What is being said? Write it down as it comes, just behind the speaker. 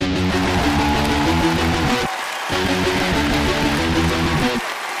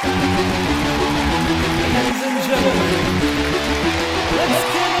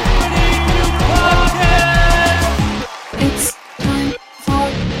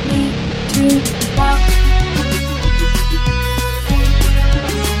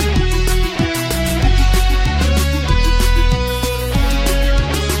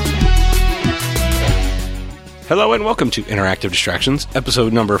Hello and welcome to Interactive Distractions,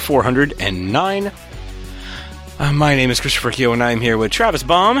 episode number 409. My name is Christopher Keogh and I'm here with Travis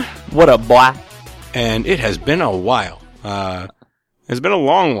Baum. What up, boy? And it has been a while. It's been a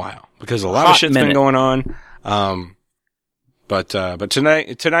long while because a lot of shit's been going on. But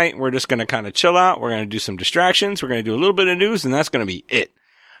tonight we're just going to kind of chill out. We're going to do some distractions. We're going to do a little bit of news and that's going to be it.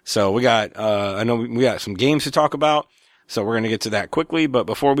 So we got, I know we got some games to talk about. So we're going to get to that quickly, but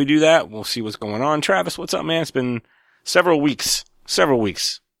before we do that, we'll see what's going on. Travis, what's up, man? It's been several weeks.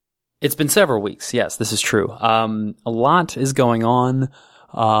 It's been several weeks. Yes, this is true. A lot is going on.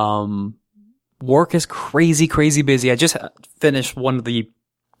 Work is crazy busy. I just finished one of the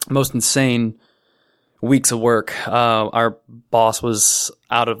most insane weeks of work. Our boss was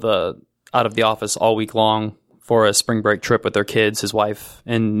out of the office all week long for a spring break trip with their kids, his wife,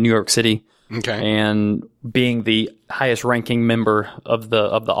 in New York City. Okay. And being the highest ranking member of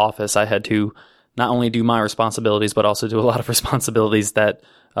the office, I had to not only do my responsibilities, but also do a lot of responsibilities that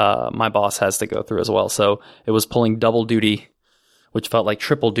my boss has to go through as well. So it was pulling double duty, which felt like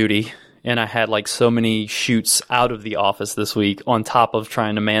triple duty. And I had like so many shoots out of the office this week on top of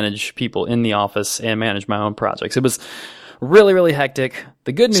trying to manage people in the office and manage my own projects. It was really hectic.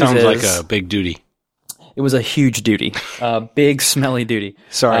 The good news Sounds is... like a big duty. It was a huge duty. Big, smelly duty.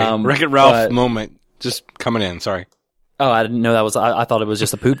 Sorry. Wreck-It Ralph moment just coming in. Sorry. Oh, I didn't know that was... I thought it was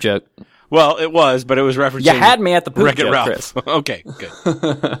just a poop joke. Well, it was, but it was referencing... You had me at the poop Wreck-It joke, Ralph. Chris. Okay, good.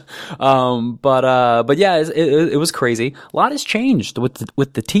 But yeah, it was crazy. A lot has changed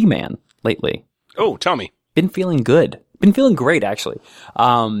with the T-Man lately. Oh, tell me. Been feeling good. Been feeling great, actually.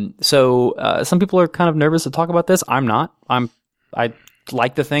 So some people are kind of nervous to talk about this. I'm not. I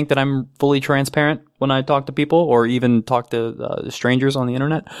like to think that I'm fully transparent when I talk to people or even talk to strangers on the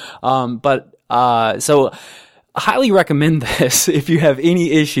internet. So highly recommend this if you have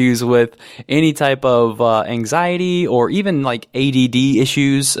any issues with any type of anxiety or even like ADD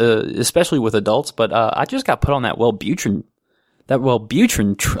issues, especially with adults. But I just got put on that Wellbutrin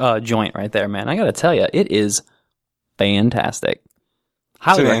joint right there, man. I got to tell you, it is fantastic.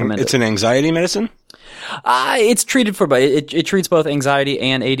 Highly recommend it. It's an anxiety medicine? It's treated for both. It treats both anxiety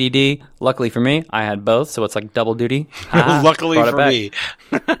and ADD. Luckily for me, I had both, so it's like double duty. Luckily for me.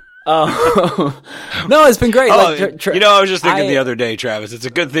 No, it's been great. I was just thinking the other day, Travis, it's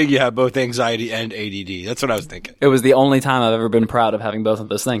a good thing you have both anxiety and ADD. That's what I was thinking. It was the only time I've ever been proud of having both of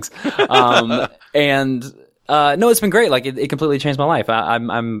those things. No, it's been great. Like it completely changed my life.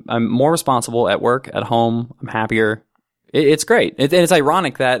 I'm more responsible at work, at home. I'm happier. It's great. It's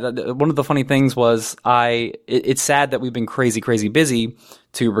ironic that one of the funny things was it's sad that we've been crazy busy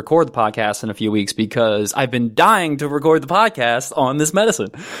to record the podcast in a few weeks because I've been dying to record the podcast on this medicine.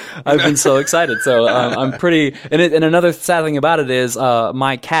 I've been so excited. So I'm pretty. And another sad thing about it is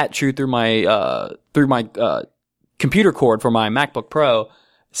my cat chewed through my computer cord for my MacBook Pro.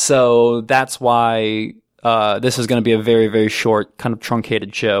 So that's why. This is going to be a very short, kind of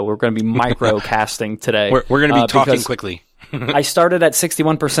truncated show. We're going to be microcasting today. We're going to be talking quickly. I started at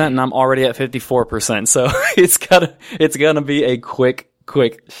 61% and I'm already at 54%. So it's going to be a quick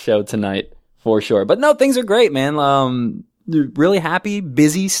show tonight for sure. But no, things are great, man. Really happy,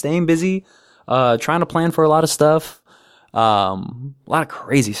 busy, staying busy, trying to plan for a lot of stuff. A lot of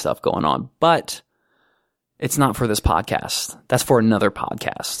crazy stuff going on, but it's not for this podcast. That's for another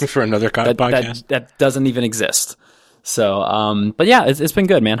podcast. For another podcast? That doesn't even exist. So, but yeah, it's been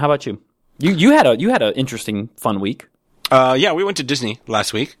good, man. How about you? You had an interesting, fun week. Yeah, we went to Disney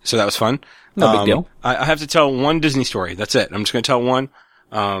last week, so that was fun. No big deal. I have to tell one Disney story. That's it. I'm just going to tell one.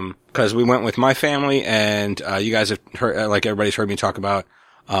 Cause we went with my family and, you guys have heard, like everybody's heard me talk about,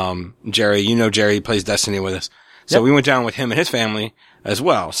 Jerry. Jerry plays Destiny with us. So Yep. we went down with him and his family as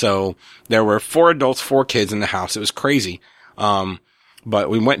well. So there were 4 adults, 4 kids in the house. It was crazy. But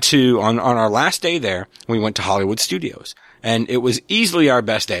we went on our last day there, we went to Hollywood Studios and it was easily our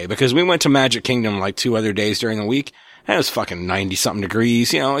best day because we went to Magic Kingdom like 2 other days during the week and it was fucking 90 something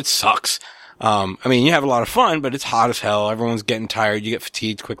degrees. It sucks. You have a lot of fun, but it's hot as hell. Everyone's getting tired. You get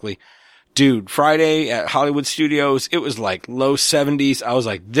fatigued quickly. Dude, Friday at Hollywood Studios, it was like low 70s. I was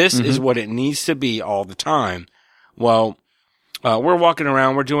like, this is what it needs to be all the time. Well, we're walking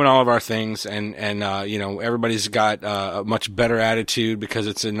around, we're doing all of our things and everybody's got a much better attitude because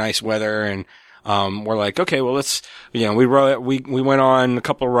it's a nice weather and we're like, okay, well, let's, we went on a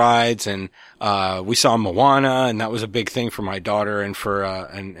couple of rides and we saw Moana and that was a big thing for my daughter and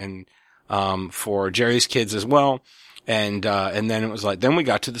for Jerry's kids as well. And then it was like, then we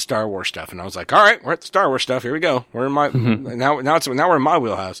got to the Star Wars stuff and I was like, all right, we're at the Star Wars stuff. Here we go. We're in my, now we're in my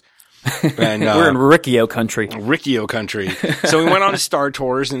wheelhouse. And, We're in Riccio country. Riccio country. So we went on to Star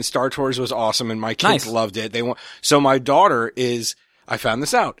Tours, and Star Tours was awesome, and my kids Nice. loved it. So my daughter is, I found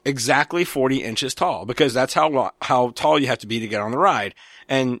this out, exactly 40 inches tall, because that's how tall you have to be to get on the ride.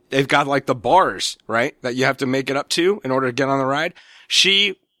 And they've got like the bars, right, that you have to make it up to in order to get on the ride.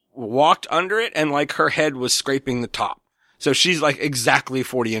 She walked under it, and like her head was scraping the top. So she's like exactly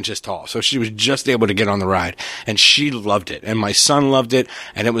 40 inches tall. So she was just able to get on the ride, and she loved it. And my son loved it,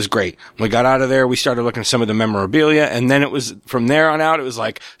 and it was great. When we got out of there, we started looking at some of the memorabilia, and then it was from there on out, it was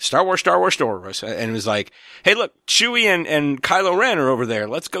like Star Wars. And it was like, hey, look, Chewie and Kylo Ren are over there.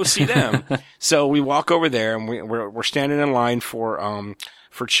 Let's go see them. So we walk over there, and we're standing in line for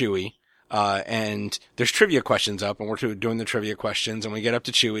Chewie. And there's trivia questions up, and we're doing the trivia questions, and we get up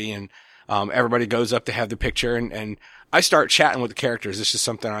to Chewie, and everybody goes up to have the picture, and I start chatting with the characters. This is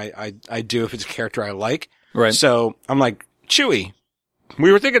something I do if it's a character I like. Right. So I'm like, Chewie,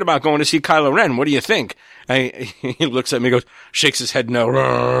 we were thinking about going to see Kylo Ren. What do you think? He looks at me, goes, shakes his head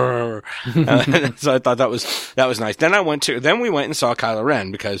no. So I thought that was nice. Then we went and saw Kylo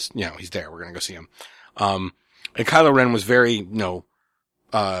Ren because, he's there. We're going to go see him. And Kylo Ren was very,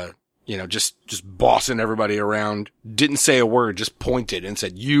 just bossing everybody around. Didn't say a word, just pointed and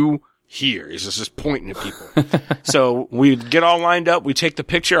said, you here. He's just pointing at people. So we get all lined up. We take the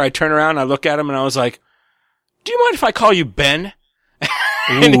picture. I turn around. I look at him and I was like, do you mind if I call you Ben?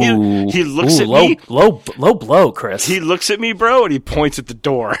 And he looks at me. Low blow, Chris. He looks at me, bro, and he points at the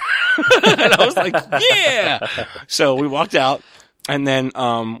door. And I was like, yeah. So we walked out, and then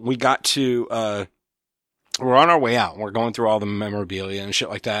we got to we're on our way out. We're going through all the memorabilia and shit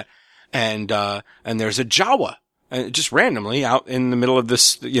like that. And there's a Jawa. Just randomly out in the middle of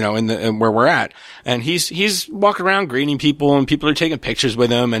this, where we're at. And he's walking around greeting people, and people are taking pictures with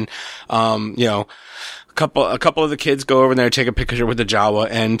him. And, a couple of the kids go over there and take a picture with the Jawa,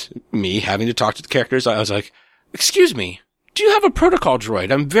 and me having to talk to the characters. I was like, excuse me, do you have a protocol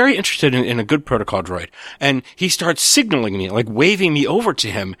droid? I'm very interested in a good protocol droid. And he starts signaling me, like waving me over to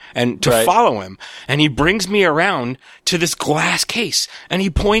him and to follow him. And he brings me around to this glass case, and he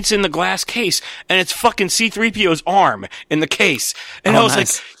points in the glass case, and it's fucking C-3PO's arm in the case. And I was like,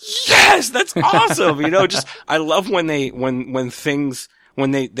 yes, that's awesome. I love when things,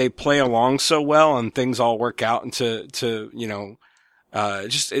 when they play along so well and things all work out into,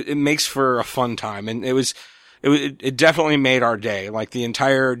 it makes for a fun time. And it definitely made our day. Like the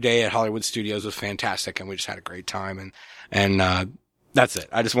entire day at Hollywood Studios was fantastic, and we just had a great time. And that's it.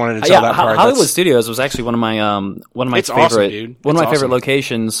 I just wanted to tell that part. Hollywood Studios was actually one of my it's favorite, awesome, dude. one of my It's favorite awesome.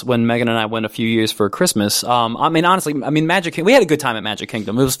 locations when Megan and I went a few years for Christmas. Honestly, we had a good time at Magic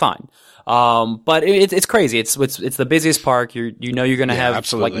Kingdom. It was fine. But it's crazy. It's the busiest park. You're going to have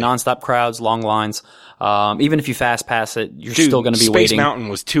absolutely. like nonstop crowds, long lines. Even if you fast pass it, you're still going to be Space waiting. Mountain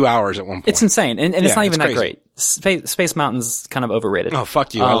was 2 hours at one point. It's insane. And it's not even that crazy. great. Space Mountain's kind of overrated. Oh,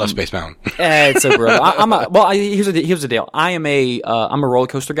 fuck you. I love Space Mountain. It's so gross. Here's the deal. I'm a roller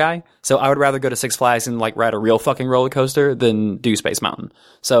coaster guy, so I would rather go to Six Flags and like ride a real fucking roller coaster than do Space Mountain.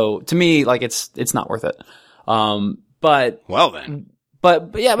 So to me, like it's not worth it. But Well then.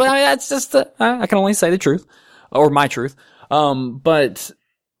 But that's just I can only say the truth or my truth. But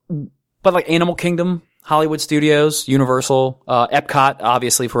like Animal Kingdom, Hollywood Studios, Universal, Epcot,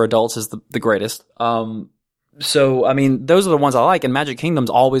 obviously for adults is the greatest. So, I mean, those are the ones I like, and Magic Kingdom's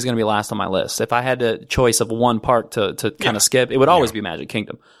always going to be last on my list. If I had a choice of one park to kind of skip, it would always be Magic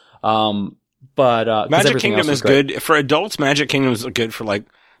Kingdom. But Magic Kingdom is good. For adults, Magic Kingdom is good for like,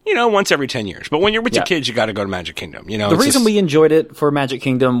 once every 10 years. But when you're with your kids, you got to go to Magic Kingdom. The reason we enjoyed it for Magic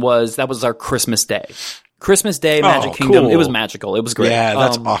Kingdom was that was our Christmas day. Christmas Day, Magic Kingdom, cool. It was magical. It was great. Yeah,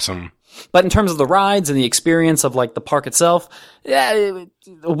 that's awesome. But in terms of the rides and the experience of like the park itself,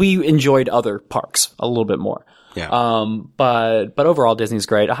 we enjoyed other parks a little bit more. Yeah. But overall Disney's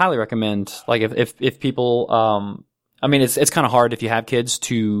great. I highly recommend, like if people, it's kind of hard if you have kids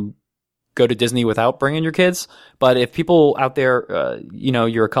to go to Disney without bringing your kids. But if people out there,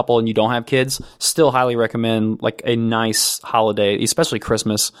 you're a couple and you don't have kids, still highly recommend like a nice holiday, especially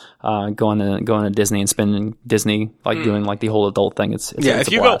Christmas, going to Disney and spending Disney, like doing like the whole adult thing. It's if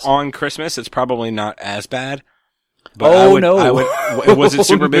a you blast. go on Christmas, it's probably not as bad. But no. Was it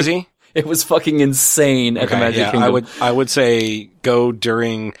super busy? It was fucking insane at the Magic Kingdom. I would say go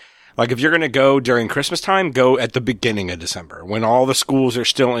during, like if you're going to go during Christmas time, go at the beginning of December when all the schools are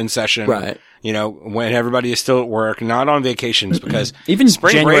still in session. Right. When everybody is still at work, not on vacations, because even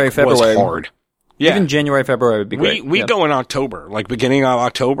spring January, break February was hard. Yeah. Even January, February would be great. We go in October, like beginning of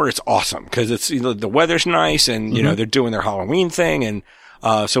October. It's awesome because it's, the weather's nice and, they're doing their Halloween thing. And,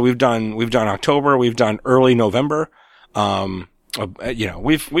 so we've done October, we've done early November.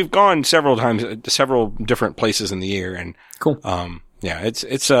 we've gone several times, several different places in the year, and Cool. yeah,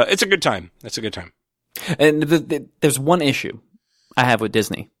 it's a good time. It's a good time. And there's one issue I have with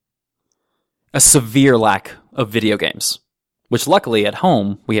Disney. A severe lack of video games, which luckily at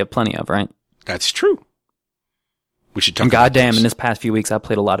home we have plenty of, right? That's true. We should talk And about goddamn, this. in this past few weeks, I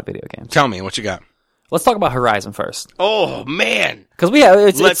played a lot of video games. Tell me what you got. Let's talk about Horizon first, Oh man, because we have.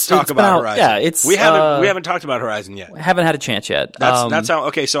 let's talk it's been about out- Horizon. Yeah, it's we haven't talked about Horizon yet. haven't had a chance yet. That's how.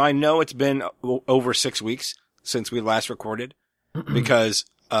 Okay, so I know it's been over 6 weeks since we last recorded, because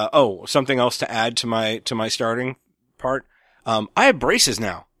something else to add to my starting part. I have braces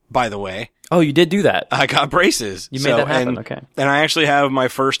now. By the way, Oh, you did do that. I got braces. You made that happen. And, Okay. and I actually have my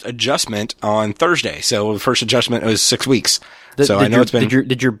first adjustment on Thursday. So the first adjustment was 6 weeks. So I know it's been.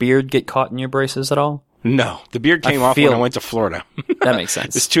 Did your beard get caught in your braces at all? No, the beard came off when I went to Florida. That makes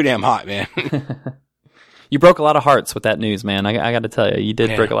It's sense. too damn hot, man. You broke a lot of hearts with that news, man. I got to tell you, you did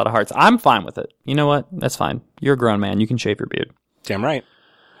Yeah. break a lot of hearts. I'm fine with it. You know what? That's fine. You're a grown man. You can shave your beard. Damn right.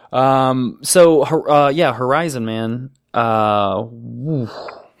 Horizon, man.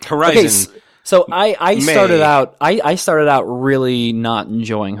 Horizon. So I May. started out. I started out really not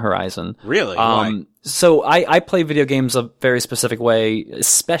enjoying Horizon. Really? Why? So I play video games a very specific way,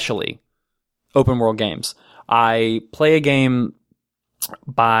 especially open world games. I play a game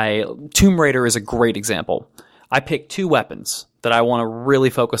by Tomb Raider is a great example. I pick two weapons that I want to really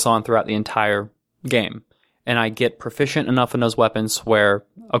focus on throughout the entire game. And I get proficient enough in those weapons where,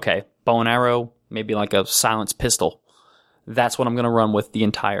 okay, bow and arrow, maybe like a silenced pistol. That's what I'm going to run with the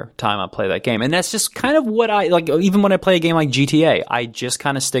entire time I play that game. And that's just kind of what I like. Even when I play a game like GTA, I just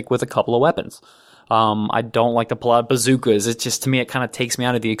kind of stick with a couple of weapons. I don't like to pull out bazookas. It's just, to me, it kind of takes me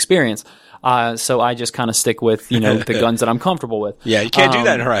out of the experience. So I just kind of stick with, the guns that I'm comfortable with. Yeah, you can't do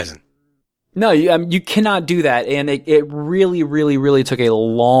that in Horizon. No, you cannot do that. And it really, really, really took a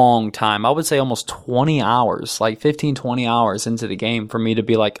long time. I would say almost 20 hours, like 15, 20 hours into the game for me to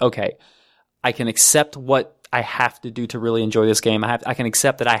be like, okay, I can accept what I have to do to really enjoy this game. I can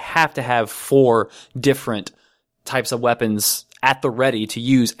accept that I have to have 4 different types of weapons at the ready to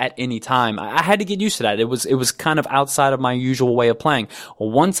use at any time. I had to get used to that. It was kind of outside of my usual way of playing.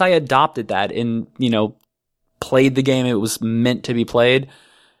 Once I adopted that and, played the game it was meant to be played,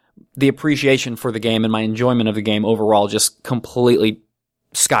 the appreciation for the game and my enjoyment of the game overall just completely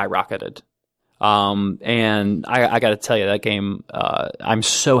skyrocketed. And I got to tell you, that game, I'm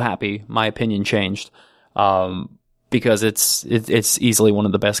so happy my opinion changed, because it's easily one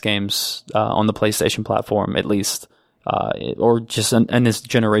of the best games on the PlayStation platform, at least, or just in this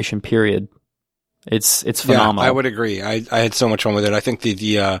generation period. It's phenomenal. Yeah, I would agree. I had so much fun with it. I think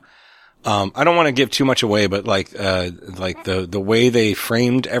I don't want to give too much away, but like the way they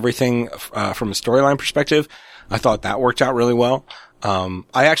framed everything, from a storyline perspective, I thought that worked out really well.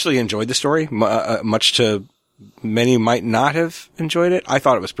 I actually enjoyed the story, much to many might not have enjoyed it. I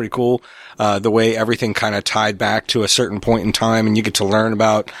thought it was pretty cool. The way everything kind of tied back to a certain point in time, and you get to learn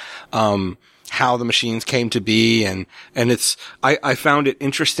about, how the machines came to be. And I found it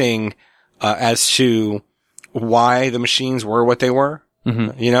interesting, as to why the machines were what they were.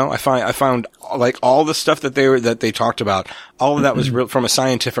 Mm-hmm. I found like all the stuff that they talked about, all of that was real from a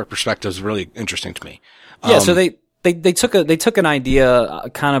scientific perspective, was really interesting to me. Yeah. So they took an idea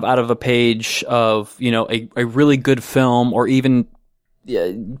kind of out of a page of, a really good film, or even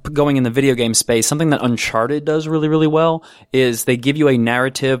going in the video game space. Something that Uncharted does really, really well is they give you a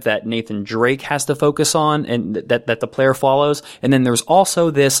narrative that Nathan Drake has to focus on and that the player follows. And then there's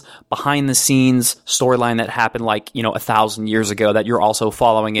also this behind the scenes storyline that happened 1,000 years ago that you're also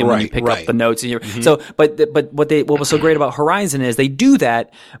following it when you pick up the notes. And So, but what was so great about Horizon is they do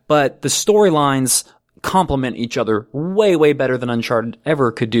that, but the storylines complement each other way, way better than Uncharted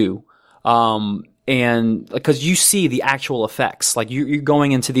ever could do. And because you see the actual effects, like you're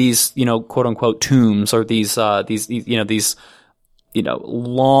going into these, quote unquote tombs, or these long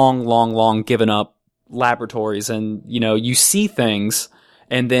given up laboratories, and, you see things,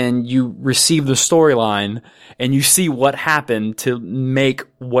 and then you receive the storyline and you see what happened to make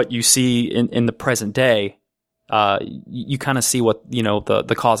what you see in the present day. You kind of see what,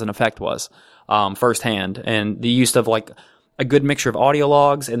 the cause and effect was, firsthand. And the use of like a good mixture of audio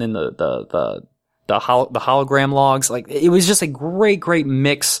logs and then the hologram logs, like it was just a great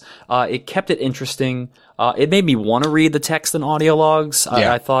mix. It kept it interesting. It made me want to read the text and audio logs.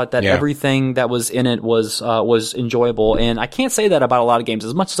 I thought that everything that was in it was enjoyable, and I can't say that about a lot of games.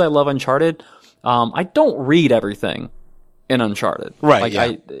 As much as I love Uncharted, I don't read everything in Uncharted. Right, Like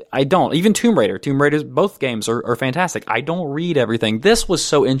yeah. I don't. Even Tomb Raider. Tomb Raider's both games are fantastic. I don't read everything. This was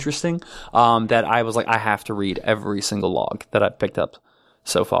so interesting that I was like, I have to read every single log that I've picked up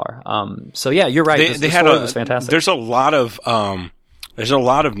so far. So yeah, you're right. The story was fantastic. There's a lot of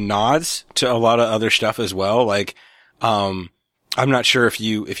nods to a lot of other stuff as well. Like, I'm not sure if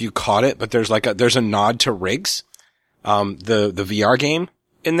you caught it, but there's a nod to Riggs, the VR game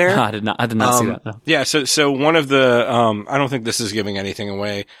in there. I did not see that. No. Yeah. So one of the, I don't think this is giving anything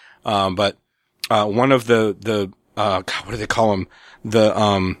away. But, one of the, God, what do they call them?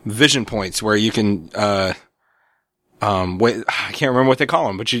 The, vision points where you can, wait, I can't remember what they call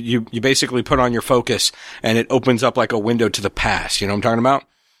them, but you basically put on your focus and it opens up like a window to the past. You know what I'm talking about?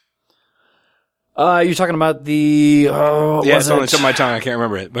 You're talking about the, it's on the tip of my tongue. I can't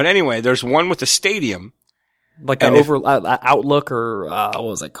remember it. But anyway, there's one with the stadium. Like an outlook or, what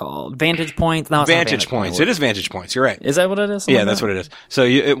was it called? Vantage point? No, it's not Vantage points. It is vantage points. You're right. Is that what it is? Yeah, that's what it is. So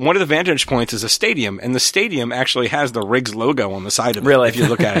one of the vantage points is a stadium, and the stadium actually has the Riggs logo on the side of it. Really? If you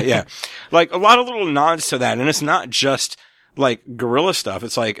look at it, yeah. Like a lot of little nods to that, and it's not just like guerrilla stuff.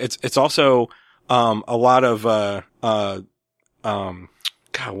 It's like, it's also, a lot of, God,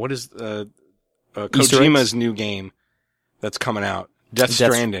 what is, Kojima's new game that's coming out? Death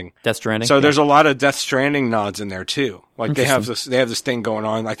Stranding. Death Stranding. So there's a lot of Death Stranding nods in there too. Like they have this thing going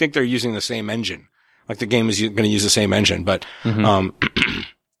on. I think they're using the same engine. Like the game is going to use the same engine, but, a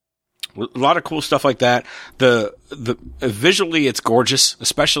lot of cool stuff like that. Visually it's gorgeous,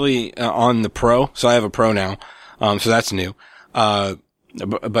 especially on the Pro. So I have a Pro now. So that's new.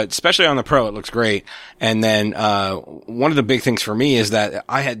 But especially on the Pro, it looks great. And then, one of the big things for me is that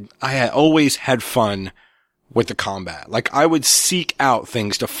I had always had fun with the combat. Like I would seek out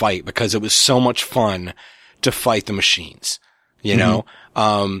things to fight because it was so much fun to fight the machines, you know,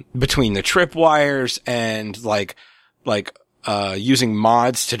 between the tripwires and using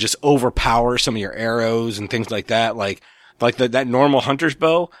mods to just overpower some of your arrows and things like that. Like that normal hunter's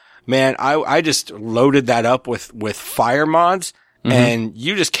bow, man, I just loaded that up with fire mods and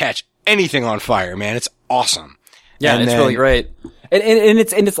you just catch anything on fire, man. It's awesome. Yeah, it's really great. And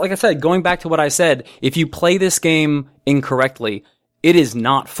it's like I said, going back to what I said, if you play this game incorrectly, it is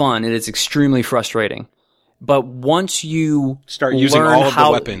not fun. It is extremely frustrating. But once you start using all of the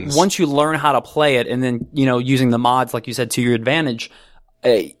weapons, once you learn how to play it, and then, you know, using the mods, like you said, to your advantage,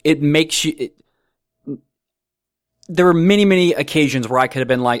 it makes you, there were many, many occasions where I could have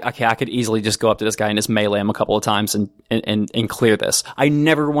been like, okay, I could easily just go up to this guy and just melee him a couple of times and clear this. I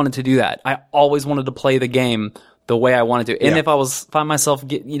never wanted to do that. I always wanted to play the game the way I wanted to. And if I find myself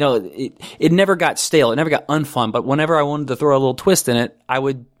it never got stale. It never got unfun. But whenever I wanted to throw a little twist in it, I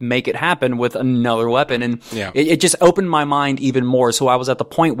would make it happen with another weapon. And it just opened my mind even more. So I was at the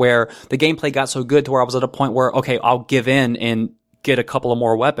point where the gameplay got so good to where I was at a point where, okay, I'll give in and get a couple of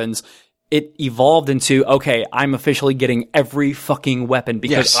more weapons. It evolved into, okay, I'm officially getting every fucking weapon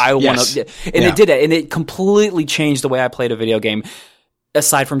because I want to. And it did it. And it completely changed the way I played a video game.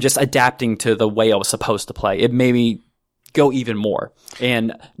 Aside from just adapting to the way I was supposed to play, it made me go even more.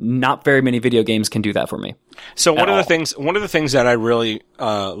 And not very many video games can do that for me. So one of the things that I really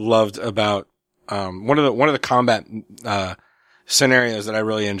loved about one of the combat scenarios that I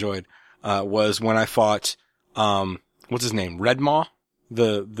really enjoyed was when I fought what's his name? Redmaw?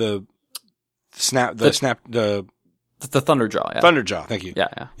 The Thunderjaw, yeah. Thunderjaw, thank you.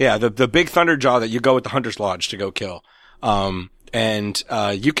 Yeah. The big Thunderjaw that you go with the Hunter's Lodge to go kill. And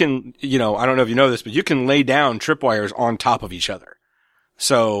you can, I don't know if you know this, but you can lay down tripwires on top of each other.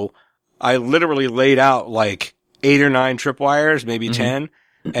 So I literally laid out like 8 or 9 tripwires, maybe 10.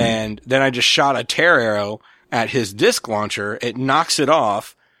 And then I just shot a tear arrow at his disc launcher. It knocks it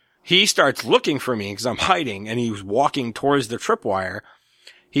off. He starts looking for me because I'm hiding and he's walking towards the tripwire.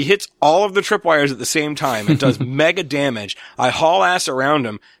 He hits all of the tripwires at the same time. It does mega damage. I haul ass around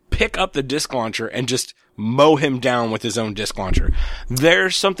him, pick up the disc launcher and just mow him down with his own disc launcher.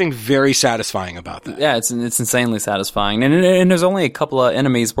 There's something very satisfying about that. Yeah, it's insanely satisfying. And there's only a couple of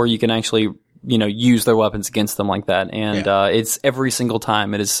enemies where you can actually, use their weapons against them like that. And it's every single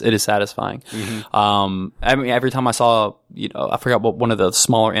time it is satisfying. I mean, every time I saw, I forgot what one of the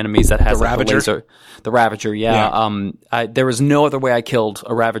smaller enemies that has the like Ravager? the laser, the Ravager, there was no other way I killed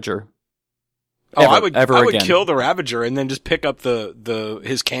a Ravager. I would kill the Ravager and then just pick up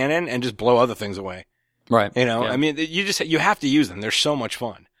his cannon and just blow other things away. Right. I mean, you have to use them. They're so much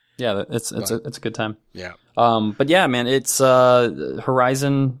fun. Yeah, it's a good time. Yeah. But yeah, man, it's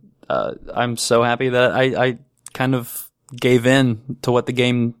Horizon. I'm so happy that I kind of gave in to what the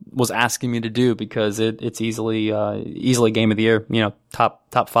game was asking me to do because it's easily game of the year.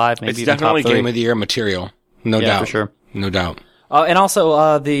 Top 5, maybe it's even definitely top 3. game of the year material. No doubt. For sure. No doubt. And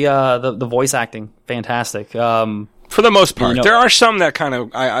also the voice acting, fantastic. For the most part, there are some that kind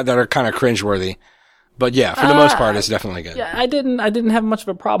of that are kind of cringeworthy, but yeah, for the most part, it's definitely good. Yeah, I didn't have much of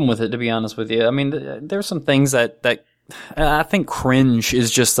a problem with it, to be honest with you. I mean, there's some things that I think cringe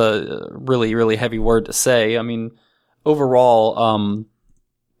is just a really, really heavy word to say. I mean, overall,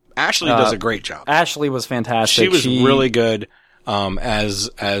 Ashley does a great job. Ashley was fantastic. She was really good as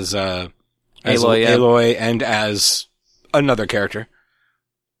Aloy, and as another character.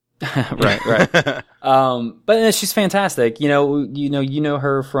 right. But she's fantastic. You know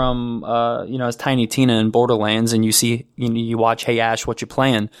her from as Tiny Tina in Borderlands, and you watch Hey Ash, What You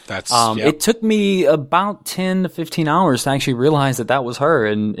Playing? It took me about 10 to 15 hours to actually realize that was her,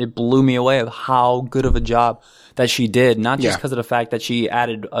 and it blew me away of how good of a job that she did. Not just because of the fact that she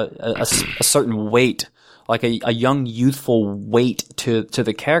added a certain weight, like a young, youthful weight to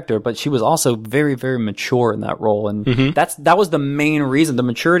the character, but she was also very, very mature in that role. And that was the main reason. The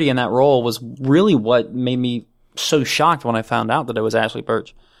maturity in that role was really what made me so shocked when I found out that it was Ashley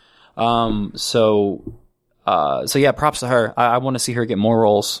Birch. So yeah, props to her. I want to see her get more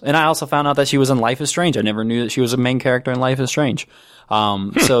roles. And I also found out that she was in Life is Strange. I never knew that she was a main character in Life is Strange.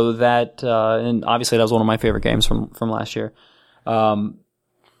 So that, and obviously that was one of my favorite games from last year.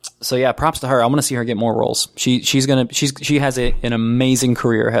 So yeah, props to her. I want to see her get more roles. She has an amazing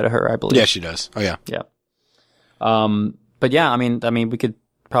career ahead of her, I believe. Yeah, she does. Oh yeah. Yeah. But yeah, I mean, we could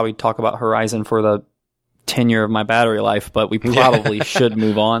probably talk about Horizon for the tenure of my battery life, but we probably should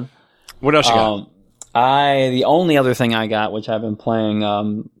move on. What else you got? The only other thing I got, which I've been playing,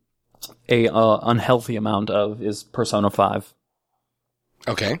 a unhealthy amount of, is Persona 5.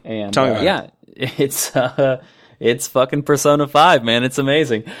 Okay. And tell me about it. It's fucking Persona 5, man. It's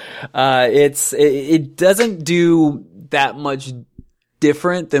amazing. It doesn't do that much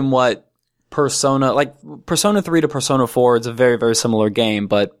different than what Persona 3 to Persona 4. It's a very, very similar game,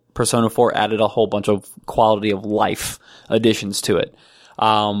 but Persona 4 added a whole bunch of quality of life additions to it.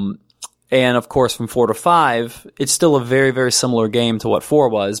 And of course, from 4 to 5, it's still a very, very similar game to what 4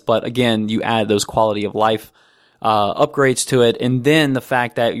 was, but again, you add those quality of life upgrades to it, and then the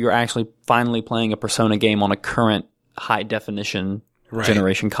fact that you're actually finally playing a Persona game on a current high definition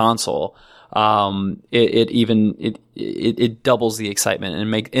generation console. It doubles the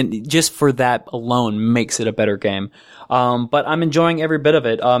excitement and just for that alone makes it a better game. But I'm enjoying every bit of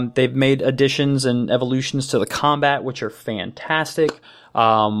it. They've made additions and evolutions to the combat, which are fantastic.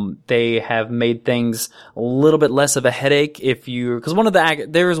 They have made things a little bit less of a headache because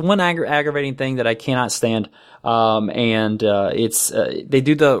there is one aggravating thing that I cannot stand. It's they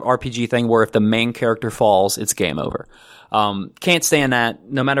do the RPG thing where if the main character falls, it's game over. Can't stand that.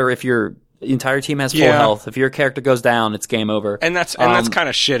 No matter if your entire team has full health, if your character goes down, it's game over. And that's kind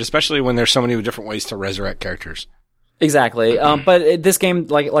of shit, especially when there's so many different ways to resurrect characters. Exactly. But this game,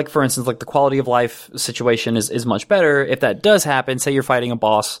 like for instance, like the quality of life situation is much better. If that does happen, say you're fighting a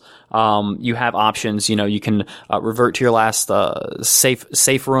boss, you have options. You can revert to your last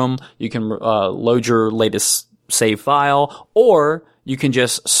safe room. You can load your latest save file, or you can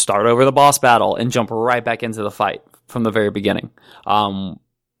just start over the boss battle and jump right back into the fight from the very beginning.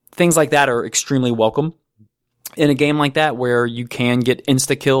 Things like that are extremely welcome in a game like that, where you can get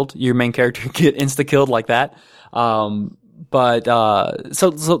insta-killed, your main character get insta-killed like that. So those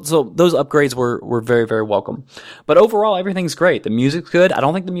upgrades were very, very welcome. But overall, everything's great. The music's good. I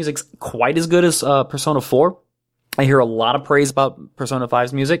don't think the music's quite as good as Persona 4. I hear a lot of praise about Persona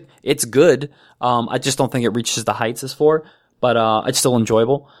 5's music. It's good. I just don't think it reaches the heights as 4, but it's still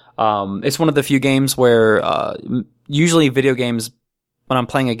enjoyable. It's one of the few games where usually video games, when I'm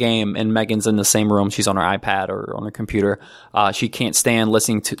playing a game and Megan's in the same room, she's on her iPad or on her computer, she can't stand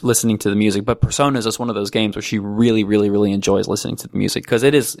listening to the music. But Persona is just one of those games where she really, really, really enjoys listening to the music because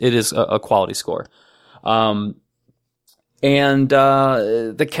it is a quality score. The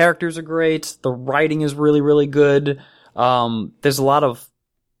characters are great. The writing is really, really good. There's a lot of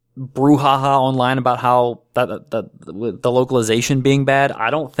brouhaha online about how the localization being bad. I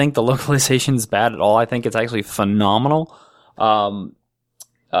don't think the localization is bad at all. I think it's actually phenomenal.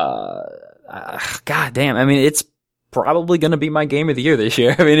 God damn. I mean, it's probably going to be my game of the year this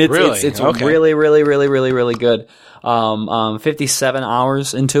year. I mean, it's okay. really, really, really, really, really good. 57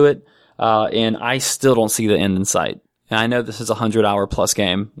 hours into it, and I still don't see the end in sight. And I know this is a 100-hour plus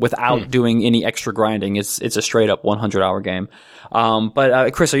game without doing any extra grinding. It's a straight up 100-hour game.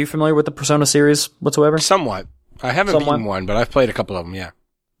 But Chris, are you familiar with the Persona series whatsoever? Somewhat. I haven't beaten one, but I've played a couple of them. Yeah.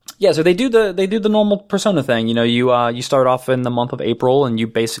 Yeah, so they do the normal Persona thing. You start off in the month of April and you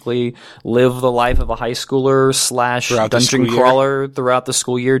basically live the life of a high schooler / dungeon crawler throughout the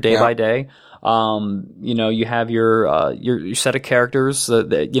school year, day by day. You have your set of characters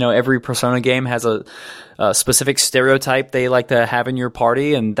that every Persona game has a specific stereotype they like to have in your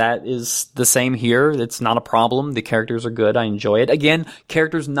party, and that is the same here. It's not a problem. The characters are good. I enjoy it. Again,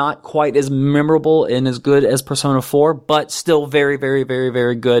 characters not quite as memorable and as good as Persona 4, but still very, very, very,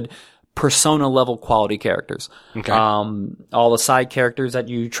 very good Persona level quality characters. Okay. All the side characters that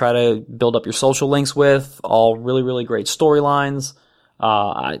you try to build up your social links with, all really, really great storylines.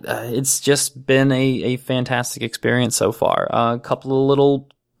 It's just been a fantastic experience so far. A couple of little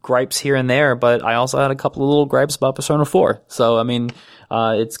gripes here and there, but I also had a couple of little gripes about Persona 4. So, I mean,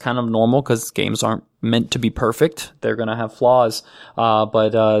 it's kind of normal because games aren't meant to be perfect. They're going to have flaws.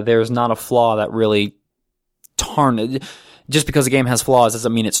 But there's not a flaw that really just because a game has flaws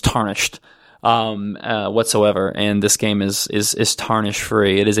doesn't mean it's tarnished whatsoever. And this game is tarnish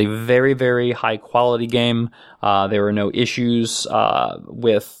free. It is a very, very high quality game. There are no issues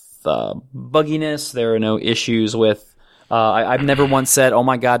with bugginess. There are no issues with I've never once said, "Oh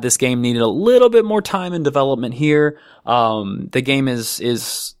my God, this game needed a little bit more time in development here." The game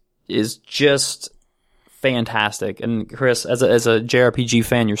is just fantastic. And Chris, as a JRPG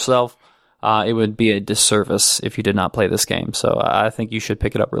fan yourself, it would be a disservice if you did not play this game. So I think you should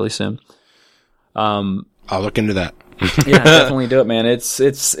pick it up really soon. I'll look into that. Yeah, definitely do it, man. It's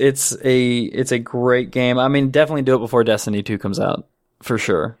a great game. I mean, definitely do it before Destiny 2 comes out for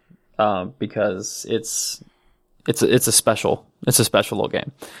sure. Because it's a special little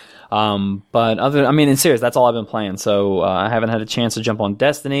game. But in serious, that's all I've been playing. So, I haven't had a chance to jump on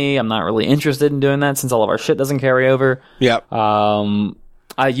Destiny. I'm not really interested in doing that since all of our shit doesn't carry over. Yep.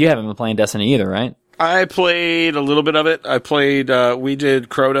 You haven't been playing Destiny either, right? I played a little bit of it. I played, we did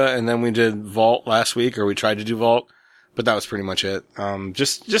Crota and then we did Vault last week, or we tried to do Vault, but that was pretty much it.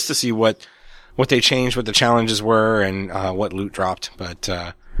 Just to see what they changed, what the challenges were, and, what loot dropped. But,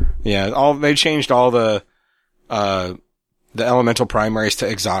 they changed all the elemental primaries to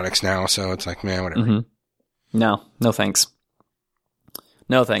exotics now, so it's like, man, whatever. Mm-hmm. No thanks.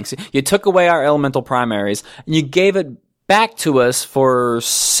 No thanks. You took away our elemental primaries, and you gave it back to us for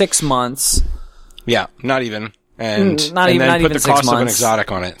 6 months. Yeah, not even. And not then even put the 6 months of an months.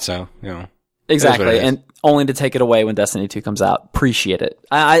 exotic on it, so, Exactly, and only to take it away when Destiny 2 comes out. Appreciate it.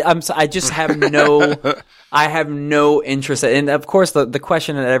 I just have no, I have no interest. And of course, the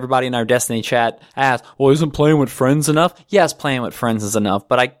question that everybody in our Destiny chat asks, well, isn't playing with friends enough? Yes, playing with friends is enough,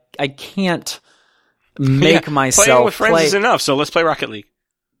 but I can't make myself playing with friends play. is enough, so let's play Rocket League.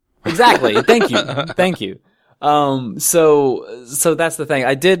 Exactly. Thank you. So that's the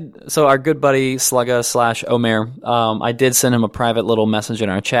thing. So our good buddy Slugga / Omer, I did send him a private little message in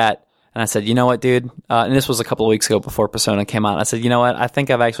our chat. And I said, you know what, dude? And this was a couple of weeks ago before Persona came out. I said, you know what? I think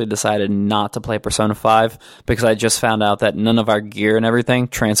I've actually decided not to play Persona 5 because I just found out that none of our gear and everything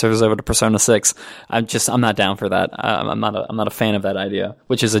transfers over to Persona 6. I'm not down for that. I'm not a fan of that idea,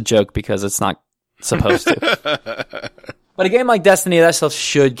 which is a joke because it's not supposed to. But a game like Destiny, that stuff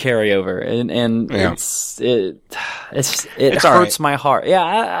should carry over, and Yeah. it hurts right. my heart.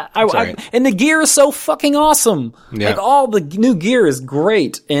 Yeah, right. and the gear is so fucking awesome. Yeah. Like all the new gear is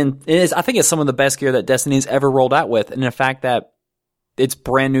great, and I think it's some of the best gear that Destiny's ever rolled out with. And the fact that it's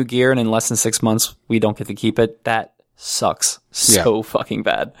brand new gear, and in less than 6 months we don't get to keep it, that sucks so fucking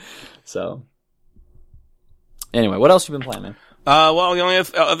bad. So anyway, what else you been playing, man? Well, the only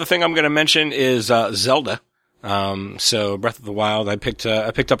other thing I'm going to mention is Zelda. So Breath of the Wild, I picked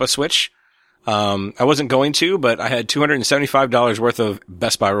up a Switch. I wasn't going to, but I had $275 worth of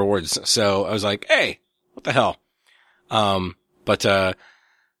Best Buy rewards. So I was like, hey, what the hell? So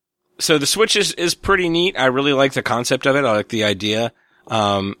the Switch is pretty neat. I really like the concept of it. I like the idea.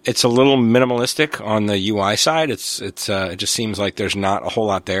 It's a little minimalistic on the UI side. It just seems like there's not a whole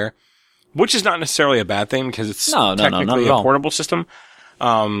lot there, which is not necessarily a bad thing because it's technically a portable system.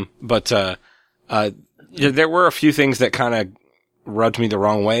 There were a few things that kind of rubbed me the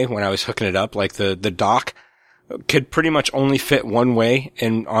wrong way when I was hooking it up. Like the dock could pretty much only fit one way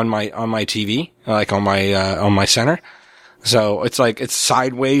on my TV, like on my center. So it's like it's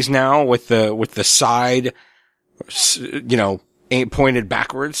sideways now with the side, ain't pointed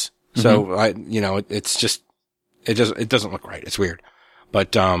backwards. Mm-hmm. So it's just, it doesn't look right. It's weird.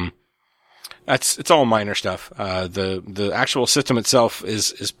 But, it's all minor stuff. The actual system itself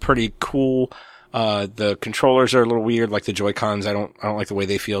is pretty cool. The controllers are a little weird, like the Joy-Cons. I don't like the way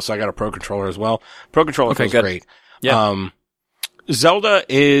they feel, so I got a Pro Controller as well. Pro Controller feels great. Yeah. Zelda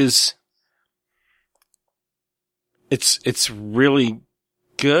is, it's really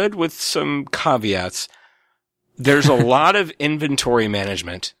good with some caveats. There's a lot of inventory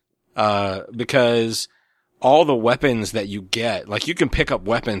management, because all the weapons that you get, like you can pick up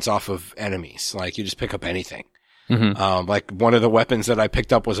weapons off of enemies. Like you just pick up anything. Mm-hmm. Like one of the weapons that I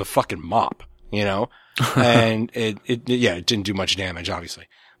picked up was a fucking mop, you know, and it didn't do much damage, obviously.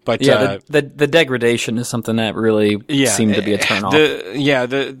 But the degradation is something that really seemed to be a turn off.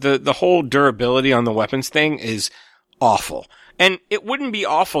 The whole durability on the weapons thing is awful. And it wouldn't be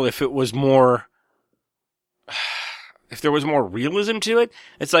awful if it was more, if there was more realism to it.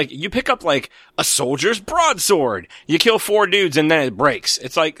 It's like, you pick up like a soldier's broadsword, you kill 4 dudes and then it breaks.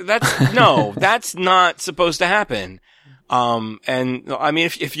 It's like, that's not supposed to happen. And I mean,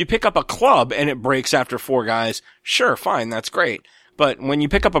 if you pick up a club and it breaks after 4 guys, sure, fine, that's great. But when you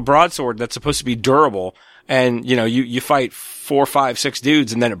pick up a broadsword that's supposed to be durable and, you know, you fight 4, 5, 6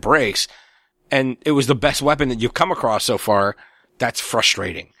 dudes and then it breaks and it was the best weapon that you've come across so far, that's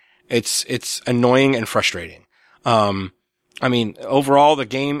frustrating. It's annoying and frustrating. I mean, overall the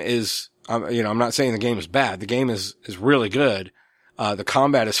game is, you know, I'm not saying the game is bad. The game is really good. The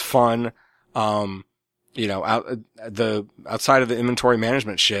combat is fun. You know, outside of the inventory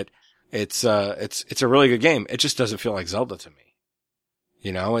management shit, it's a really good game. It just doesn't feel like Zelda to me.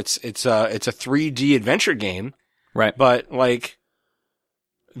 You know, it's a 3D adventure game. Right. But like,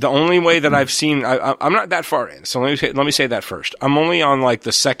 the only way that I've seen, I'm not that far in. So let me say that first. I'm only on like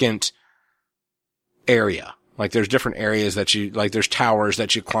the second area. Like there's different areas that there's towers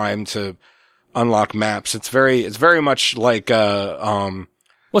that you climb to unlock maps. It's very much like,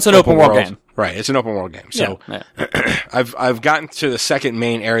 what's an open world game? Right. It's an open world game. So yeah. I've gotten to the second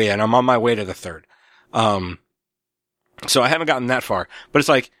main area and I'm on my way to the third. So I haven't gotten that far, but it's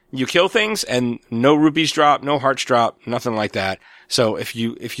like you kill things and no rupees drop, no hearts drop, nothing like that. So if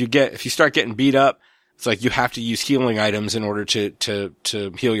you start getting beat up, it's like you have to use healing items in order to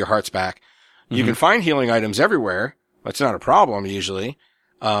heal your hearts back. You can find healing items everywhere. That's not a problem usually.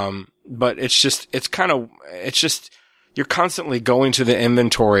 But you're constantly going to the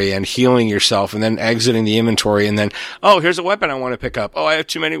inventory and healing yourself and then exiting the inventory and then, oh, here's a weapon I want to pick up. Oh, I have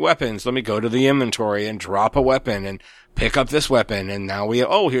too many weapons. Let me go to the inventory and drop a weapon and pick up this weapon. And now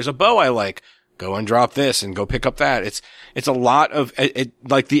here's a bow I like. Go and drop this and go pick up that. It's a lot of it,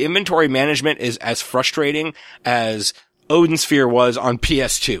 like the inventory management is as frustrating as Odin Sphere was on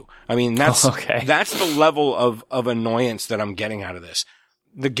PS2. I mean, that's the level of annoyance that I'm getting out of this.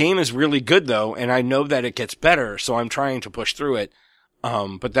 The game is really good though, and I know that it gets better, so I'm trying to push through it.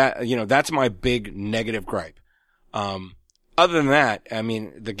 But that, you know, that's my big negative gripe. Other than that, I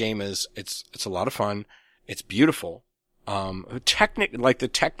mean, the game it's a lot of fun. It's beautiful. The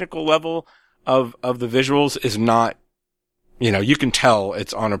technical level of the visuals is not, you know, you can tell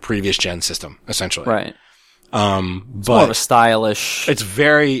it's on a previous gen system, essentially. Right. It's more of a stylish. It's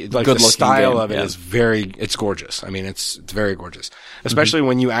very, like, the style game, of it is it's gorgeous. I mean, it's very gorgeous. Especially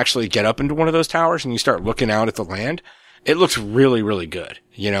when you actually get up into one of those towers and you start looking out at the land. It looks really, really good.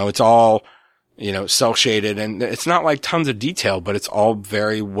 You know, it's all, you know, cel shaded and it's not like tons of detail, but it's all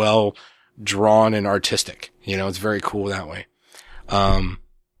very well drawn and artistic. You know, it's very cool that way.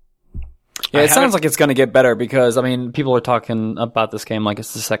 Yeah, it sounds like it's going to get better because, I mean, people are talking about this game like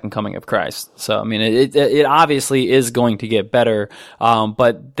it's the second coming of Christ. So, I mean, it obviously is going to get better,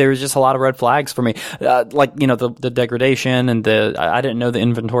 but there's just a lot of red flags for me. Like, you know, the degradation and I didn't know the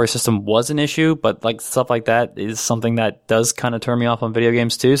inventory system was an issue, but like stuff like that is something that does kind of turn me off on video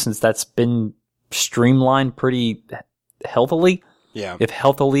games too, since that's been streamlined pretty healthily. Yeah. If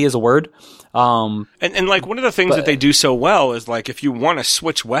healthily is a word. And like one of the things that they do so well is like if you want to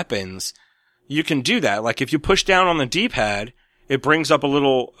switch weapons, you can do that. Like if you push down on the D-pad, it brings up a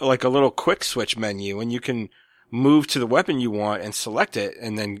little quick switch menu and you can move to the weapon you want and select it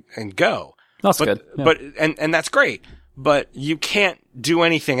and go. That's good. Yeah. But that's great. But you can't do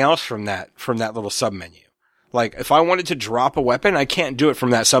anything else from that little sub menu. Like if I wanted to drop a weapon, I can't do it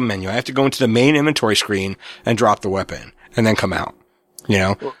from that sub menu. I have to go into the main inventory screen and drop the weapon and then come out, you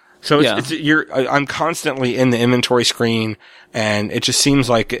know? So I'm constantly in the inventory screen and it just seems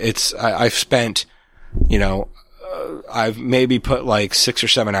like I've spent, you know, I've maybe put like 6 or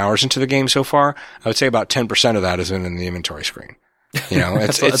 7 hours into the game so far. I would say about 10% of that is in the inventory screen. You know,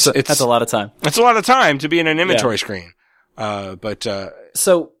 that's a lot of time. It's a lot of time to be in an inventory screen.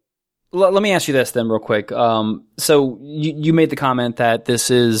 So let me ask you this then real quick. So you made the comment that this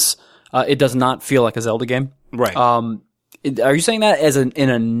is, it does not feel like a Zelda game. Right. Are you saying that in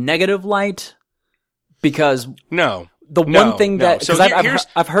a negative light? Because no, one thing that because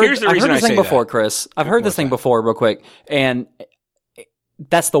I've heard this thing before, that. Chris. I've heard this thing before, real quick, and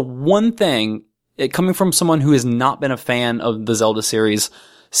that's the one thing coming from someone who has not been a fan of the Zelda series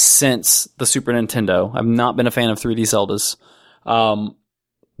since the Super Nintendo. I've not been a fan of 3D Zeldas.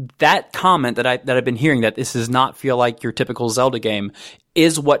 that comment that I've been hearing, that this does not feel like your typical Zelda game,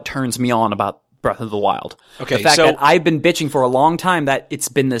 is what turns me on about Breath of the Wild. Okay, the fact that I've been bitching for a long time that it's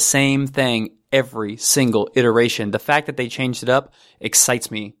been the same thing every single iteration. The fact that they changed it up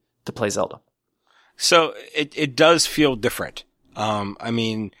excites me to play Zelda. So it does feel different. I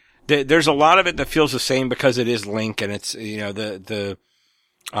mean, there's a lot of it that feels the same because it is Link, and it's, you know, the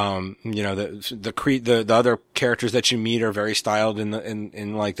other characters that you meet are very styled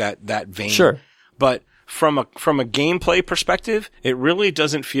in like that vein. Sure. But from a gameplay perspective, it really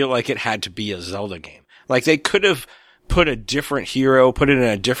doesn't feel like it had to be a Zelda game. Like they could have put a different hero, put it in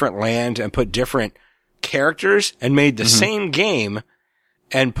a different land, and put different characters and made the same game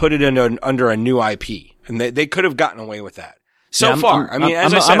and put it under a new IP. And they could have gotten away with that. So far. I mean,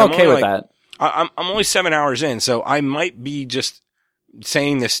 as I said, I'm okay with that. I'm only 7 hours in, so I might be just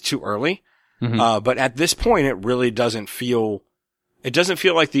saying this too early. But at this point, it really doesn't feel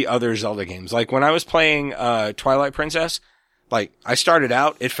like the other Zelda games. Like when I was playing, Twilight Princess, like I started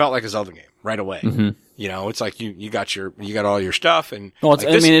out, it felt like a Zelda game right away. You know, it's like you got all your stuff, and well, like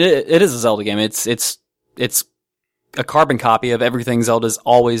it is a Zelda game. It's a carbon copy of everything Zelda's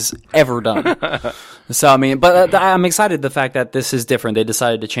always ever done. So, I mean, but I'm excited the fact that this is different. They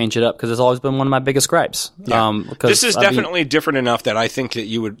decided to change it up because it's always been one of my biggest gripes. Yeah. This is definitely different enough that I think that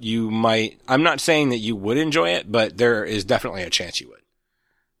you might, I'm not saying that you would enjoy it, but there is definitely a chance you would.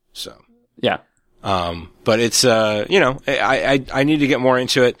 So. Yeah. But it's, you know, I need to get more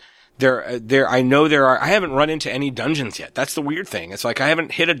into it. I haven't run into any dungeons yet. That's the weird thing. It's like I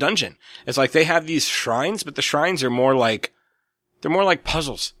haven't hit a dungeon. It's like they have these shrines, but the shrines are more like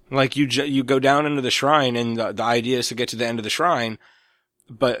puzzles. Like you go down into the shrine, and the idea is to get to the end of the shrine,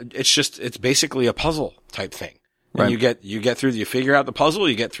 but it's basically a puzzle type thing. And right. you get through, you figure out the puzzle,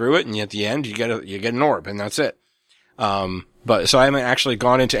 you get through it, and at the end you get an orb, and that's it. But so I haven't actually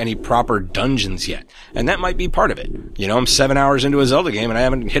gone into any proper dungeons yet. And that might be part of it. You know, I'm 7 hours into a Zelda game and I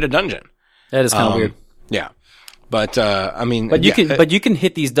haven't hit a dungeon. That is kind of weird. Yeah. But, I mean, but you can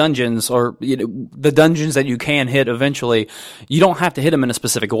hit these dungeons, or, you know, the dungeons that you can hit eventually. You don't have to hit them in a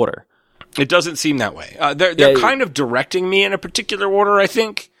specific order. It doesn't seem that way. They're kind of directing me in a particular order, I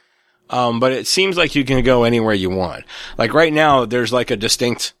think. But it seems like you can go anywhere you want. Like right now, there's like a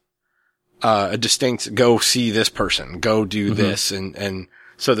distinct go see this person, go do this. And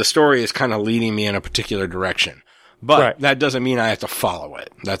so the story is kind of leading me in a particular direction, but that doesn't mean I have to follow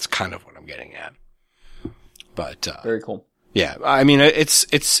it. That's kind of what I'm getting at. But, very cool. Yeah. I mean,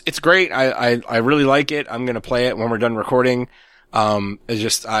 it's great. I really like it. I'm going to play it when we're done recording. It's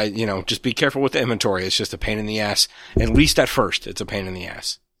just, just be careful with the inventory. It's just a pain in the ass. At least at first, it's a pain in the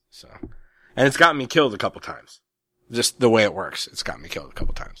ass. So, and it's gotten me killed a couple times. Just the way it works. It's gotten me killed a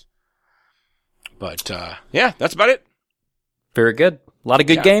couple times. But, yeah, that's about it. Very good. A lot of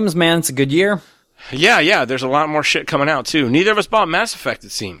good games, man. It's a good year. Yeah. There's a lot more shit coming out, too. Neither of us bought Mass Effect,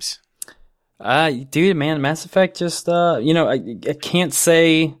 it seems. Dude, man, Mass Effect just, I can't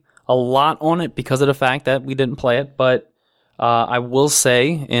say a lot on it because of the fact that we didn't play it, but, I will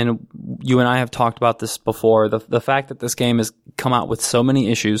say, and you and I have talked about this before, the fact that this game has come out with so many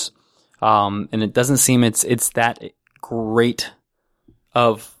issues, and it doesn't seem it's that great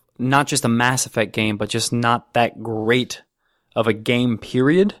of not just a Mass Effect game, but just not that great of a game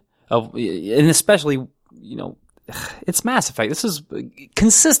period. And especially, it's Mass Effect. This is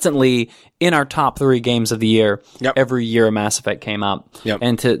consistently in our top 3 games of the year. Yep. Every year Mass Effect came out. Yep.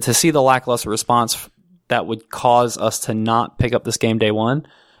 And to see the lackluster response that would cause us to not pick up this game day one,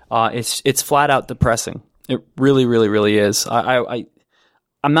 it's flat out depressing. It really, really, really is. I'm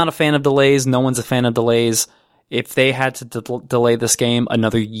not a fan of delays. No one's a fan of delays. If they had to delay this game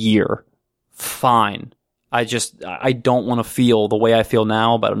another year, fine. I don't want to feel the way I feel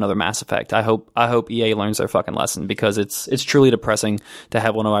now about another Mass Effect. I hope EA learns their fucking lesson, because it's truly depressing to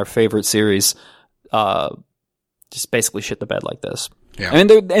have one of our favorite series, just basically shit the bed like this. Yeah. And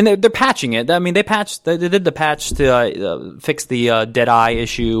they're patching it. I mean, they did the patch to fix the dead eye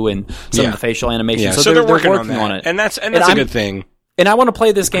issue and some of the facial animation. Yeah. So they're working on it. And that's a good thing. And I want to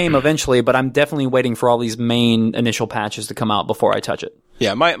play this game eventually, but I'm definitely waiting for all these main initial patches to come out before I touch it.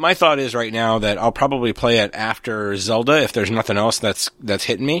 Yeah, my thought is right now that I'll probably play it after Zelda if there's nothing else that's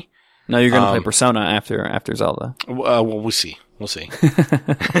hitting me. No, you're going to play Persona after Zelda. Well, we'll see. We'll see.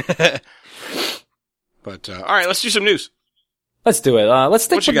 But all right, let's do some news. Let's do it. Let's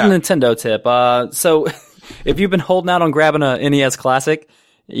stick with the Nintendo tip. So if you've been holding out on grabbing a NES Classic,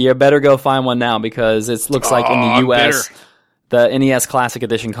 you better go find one now, because it looks like in the US the NES Classic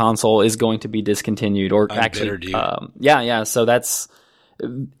Edition console is going to be discontinued, or I'm actually, bitter, dude. So that's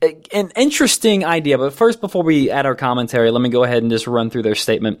an interesting idea. But first, before we add our commentary, let me go ahead and just run through their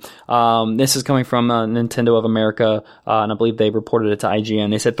statement. This is coming from Nintendo of America, and I believe they reported it to IGN.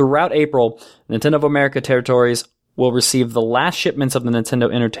 They said, throughout April, Nintendo of America territories will receive the last shipments of the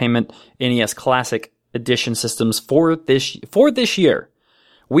Nintendo Entertainment NES Classic Edition systems for this year.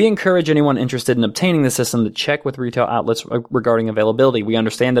 We encourage anyone interested in obtaining the system to check with retail outlets regarding availability. We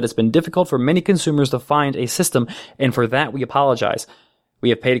understand that it's been difficult for many consumers to find a system, and for that we apologize. We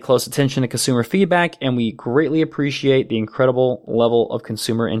have paid close attention to consumer feedback, and we greatly appreciate the incredible level of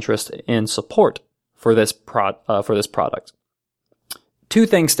consumer interest and support for this product. Two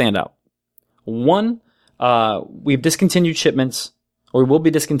things stand out. One, we've discontinued shipments, or we will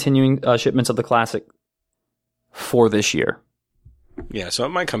be discontinuing shipments of the Classic for this year. Yeah, so it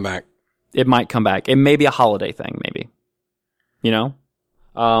might come back. It might come back. It may be a holiday thing, maybe. You know?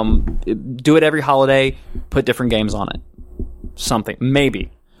 Do it every holiday, put different games on it. Something. Maybe.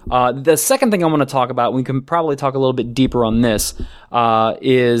 The second thing I want to talk about, we can probably talk a little bit deeper on this,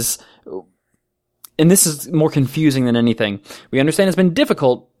 is, and this is more confusing than anything, we understand it's been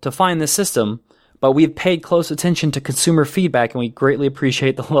difficult to find this system, but we've paid close attention to consumer feedback, and we greatly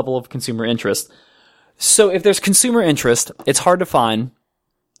appreciate the level of consumer interest. So if there's consumer interest, it's hard to find,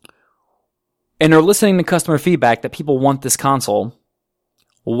 and they're listening to customer feedback that people want this console,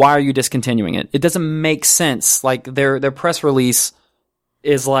 why are you discontinuing it? It doesn't make sense. Like, their press release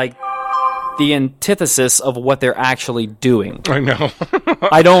is like the antithesis of what they're actually doing. I know.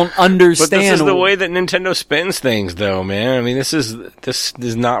 I don't understand. But this is the way that Nintendo spins things, though, man. I mean, this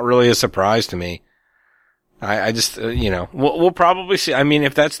is not really a surprise to me. I just, we'll probably see. I mean,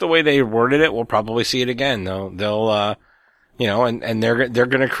 if that's the way they worded it, we'll probably see it again. They'll, and they're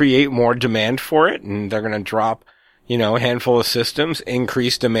going to create more demand for it, and they're going to drop, a handful of systems,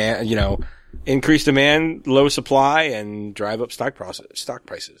 increase demand, low supply, and drive up stock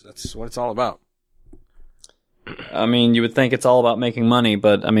prices. That's what it's all about. I mean, you would think it's all about making money,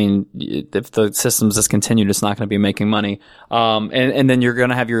 but I mean, if the system's discontinued, it's not going to be making money. And then you're going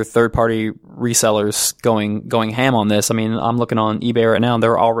to have your third-party resellers going ham on this. I mean, I'm looking on eBay right now, and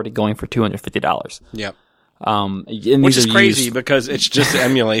they're already going for $250. Yep. Which is crazy because it's just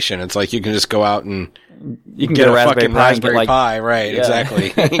emulation. It's like you can just go out and you can get a fucking Raspberry Pi, Yeah. right?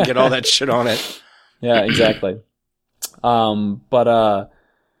 Exactly. You get all that shit on it. Yeah, exactly. So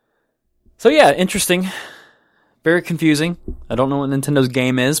yeah, interesting. Very confusing. I don't know what Nintendo's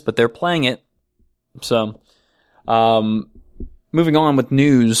game is, but they're playing it. So, moving on with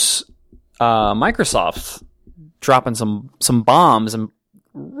news, Microsoft dropping some bombs and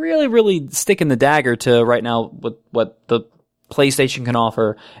really, really sticking the dagger to right now what the PlayStation can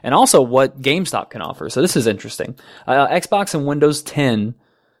offer and also what GameStop can offer. So this is interesting. Xbox and Windows 10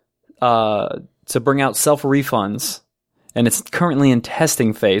 to bring out self-refunds, and it's currently in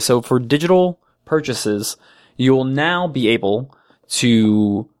testing phase. So for digital purchases, you will now be able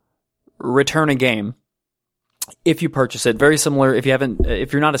to return a game if you purchase it. Very similar if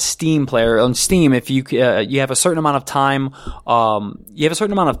you're not a Steam player on Steam, if you have a certain amount of time,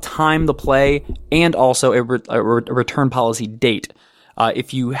 to play, and also a return policy date.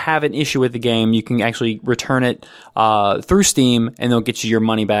 If you have an issue with the game, you can actually return it through Steam, and they'll get you your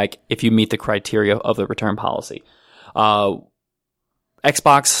money back if you meet the criteria of the return policy.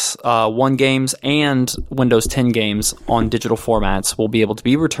 Xbox One games and Windows 10 games on digital formats will be able to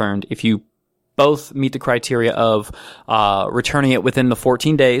be returned if you both meet the criteria of returning it within the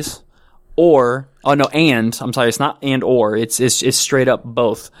 14 days, it's not and or, it's straight up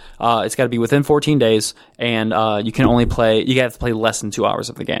both. It's got to be within 14 days, and you have to play less than 2 hours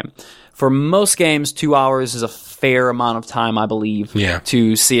of the game. For most games, 2 hours is a fair amount of time, I believe,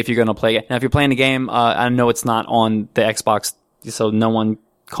 to see if you're going to play it. Now, if you're playing a game, I know it's not on the Xbox, so no one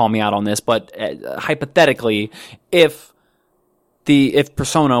call me out on this, but hypothetically, if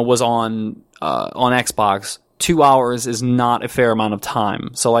Persona was on Xbox, 2 hours is not a fair amount of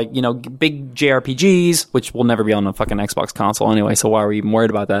time. So big JRPGs, which will never be on a fucking Xbox console anyway, so why are we even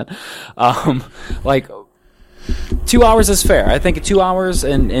worried about that? 2 hours is fair. I think 2 hours,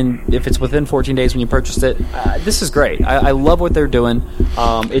 and if it's within 14 days when you purchased it, this is great. I love what they're doing.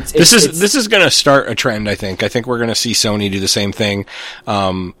 This is going to start a trend. I think we're going to see Sony do the same thing.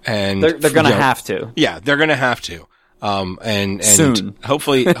 And they're going to have to. Yeah, they're going to have to. And soon.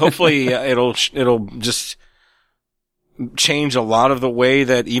 hopefully it'll just change a lot of the way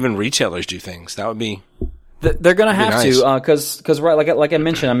that even retailers do things. That would be. They're going to have nice. to, because right, like I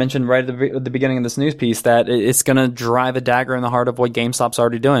mentioned right at the beginning of this news piece that it's going to drive a dagger in the heart of what GameStop's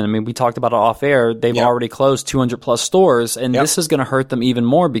already doing. I mean, we talked about it off air. They've already closed 200 plus stores, and this is going to hurt them even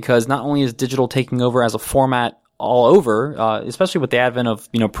more because not only is digital taking over as a format all over, especially with the advent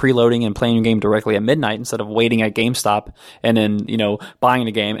of, preloading and playing your game directly at midnight instead of waiting at GameStop and then, buying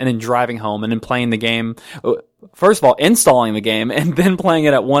the game and then driving home and then playing the game. First of all, installing the game and then playing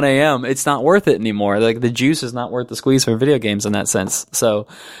it at 1 a.m. It's not worth it anymore. Like, the juice is not worth the squeeze for video games in that sense. So,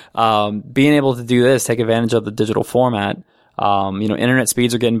 being able to do this, take advantage of the digital format. Internet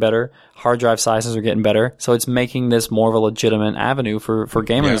speeds are getting better. Hard drive sizes are getting better. So it's making this more of a legitimate avenue for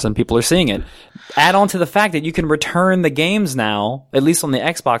gamers, and people are seeing it. Add on to the fact that you can return the games now, at least on the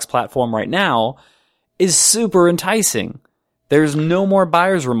Xbox platform right now, is super enticing. There's no more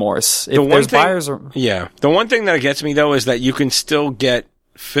buyer's remorse. The one thing that gets me though is that you can still get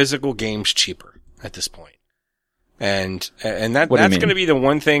physical games cheaper at this point. And that's going to be the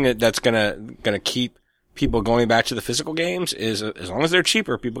one thing that's going to keep people going back to the physical games is as long as they're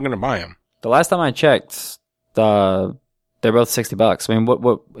cheaper, people are going to buy them. The last time I checked, they're both $60. I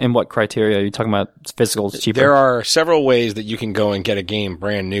mean, in what criteria are you talking about? Physical is cheaper? There are several ways that you can go and get a game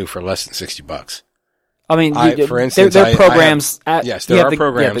brand new for less than $60. I mean, for instance, there are programs. There are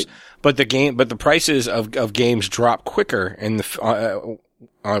programs, but the prices of games drop quicker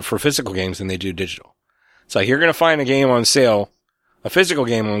for physical games than they do digital. So you're going to find a physical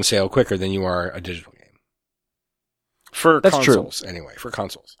game on sale quicker than you are a digital game. That's consoles, true. Anyway, for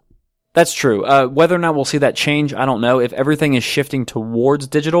consoles. That's true. Whether or not we'll see that change, I don't know. If everything is shifting towards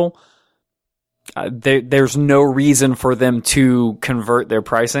digital, there's no reason for them to convert their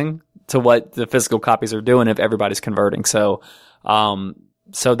pricing to what the physical copies are doing if everybody's converting. So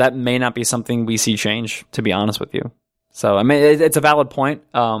that may not be something we see change, to be honest with you. So, I mean, it's a valid point.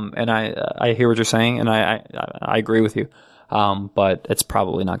 And I hear what you're saying, and I agree with you. But it's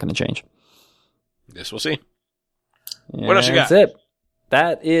probably not going to change. Guess we'll see. What else you got? That's it.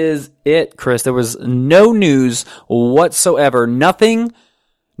 That is it, Chris. There was no news whatsoever.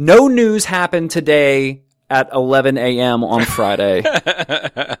 No news happened today at 11 a.m. on Friday.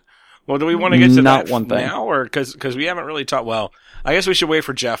 Well, do we want to get to Not that one thing. now? Or because we haven't really talked. Well, I guess we should wait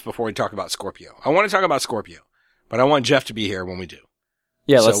for Jeff before we talk about Scorpio. I want to talk about Scorpio, but I want Jeff to be here when we do.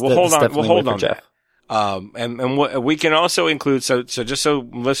 Yeah, we'll hold on. We'll hold on, Jeff. And we can also include, so just so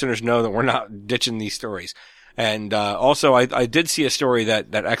listeners know that we're not ditching these stories. And, also I did see a story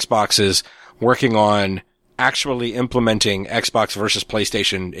that Xbox is working on actually implementing Xbox versus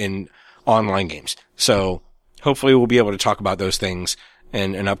PlayStation in online games. So hopefully we'll be able to talk about those things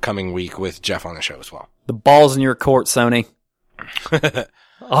in an upcoming week with Jeff on the show as well. The ball's in your court, Sony.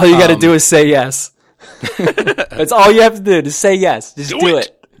 All you gotta do is say yes. That's all you have to do. Just say yes. Just do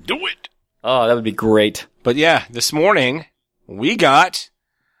it. Do it. Oh, that would be great. But yeah, this morning we got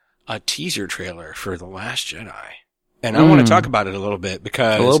a teaser trailer for The Last Jedi. And I want to talk about it a little bit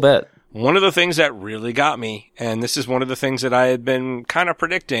because one of the things that really got me, and this is one of the things that I had been kind of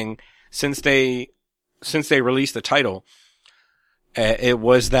predicting since they released the title, it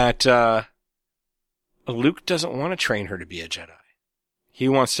was that Luke doesn't want to train her to be a Jedi. He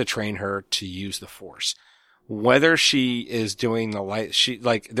wants to train her to use the Force. Whether she is doing the light,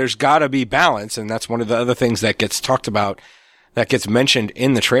 there's gotta be balance, and that's one of the other things that gets talked about, that gets mentioned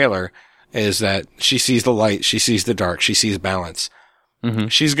in the trailer, is that she sees the light, she sees the dark, she sees balance. Mm-hmm.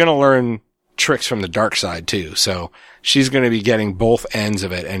 She's gonna learn tricks from the dark side too, so she's gonna be getting both ends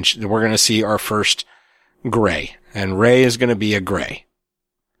of it, and we're gonna see our first gray, and Rey is gonna be a gray.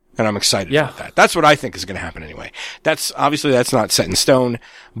 And I'm excited about that. That's what I think is going to happen anyway. That's not set in stone,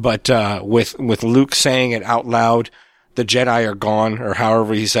 but with Luke saying it out loud, the Jedi are gone, or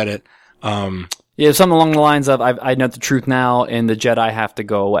however he said it. Something along the lines of I know the truth now, and the Jedi have to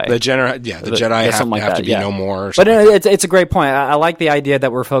go away. The Jedi have to be no more. But it's a great point. I like the idea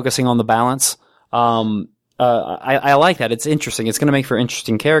that we're focusing on the balance. I like that. It's interesting. It's going to make for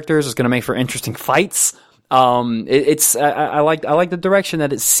interesting characters. It's going to make for interesting fights. I like the direction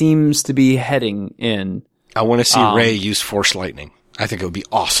that it seems to be heading in. I want to see Rey use Force lightning. I think it would be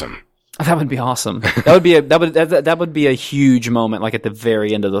awesome. That would be awesome. That would be a huge moment, like at the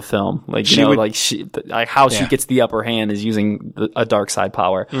very end of the film. Like, she gets the upper hand is using a dark side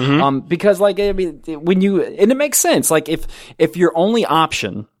power. Mm-hmm. Because and it makes sense. Like if your only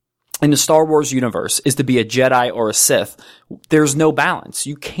option in the Star Wars universe is to be a Jedi or a Sith, there's no balance.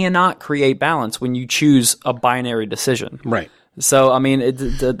 You cannot create balance when you choose a binary decision. Right. So, I mean,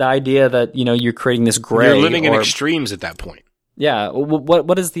 the idea that, you're creating this gray. You're living in extremes at that point. Yeah.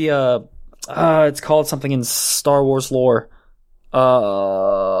 What is the, it's called something in Star Wars lore.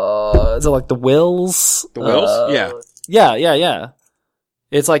 Is it like the wills? The wills? Yeah.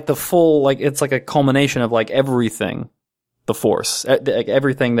 It's like the full, it's like a culmination of everything. The Force,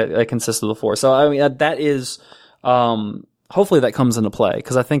 everything that consists of the Force. So I mean, that is, hopefully that comes into play,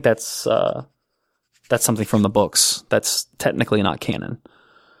 because I think that's something from the books. That's technically not canon.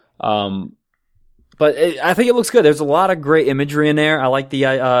 But I think it looks good. There's a lot of great imagery in there. I like they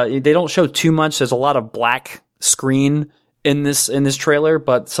don't show too much. There's a lot of black screen in this trailer,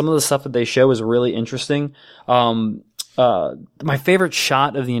 but some of the stuff that they show is really interesting. My favorite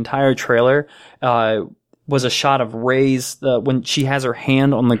shot of the entire trailer, was a shot of Rey's, when she has her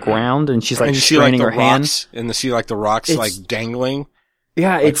hand on the ground and she's like straining her hand. And you see like the rocks like dangling.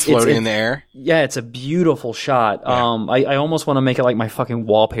 Yeah, like floating in the air. Yeah, it's a beautiful shot. Yeah. I almost want to make it like my fucking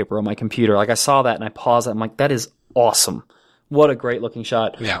wallpaper on my computer. Like I saw that and I paused it. I'm like, that is awesome. What a great looking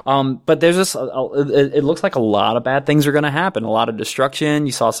shot. Yeah. But there's this, it looks like a lot of bad things are going to happen. A lot of destruction.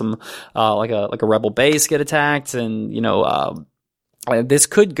 You saw some, like a rebel base get attacked, and, this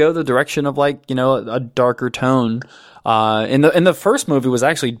could go the direction of like, a darker tone. In the first movie was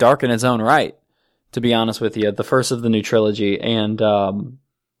actually dark in its own right, to be honest with you, the first of the new trilogy. And,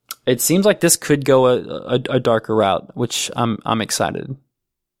 it seems like this could go a darker route, which I'm excited.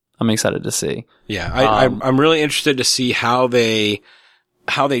 I'm excited to see. Yeah. I'm really interested to see how they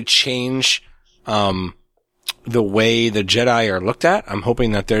change, the way the Jedi are looked at. I'm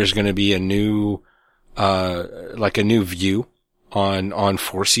hoping that there's going to be a new view on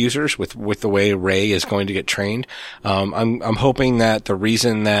Force users with the way Rey is going to get trained. I'm hoping that the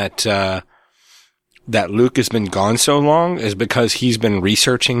reason that Luke has been gone so long is because he's been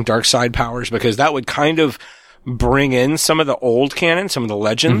researching dark side powers, because that would kind of bring in some of the old canon, some of the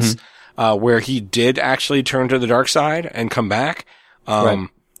legends, where he did actually turn to the dark side and come back. Right.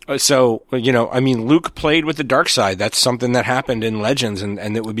 So, Luke played with the dark side. That's something that happened in Legends,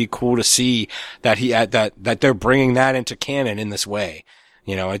 and it would be cool to see that that they're bringing that into canon in this way.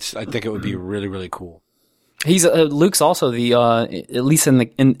 I think it would be really, really cool. He's, Luke's also the, at least in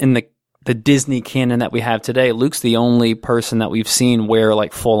the Disney canon that we have today, Luke's the only person that we've seen wear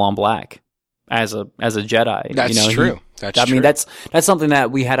like full on black as a Jedi. That's true. I mean, that's something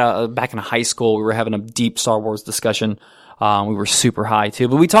that we had back in high school. We were having a deep Star Wars discussion. We were super high too,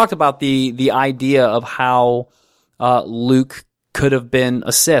 but we talked about the idea of how Luke could have been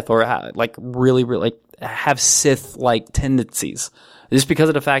a Sith, or really have Sith like tendencies, just because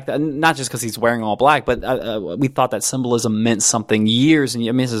of the fact that, not just because he's wearing all black, but we thought that symbolism meant something years,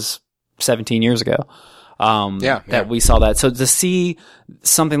 and this is 17 years ago. That we saw that. So to see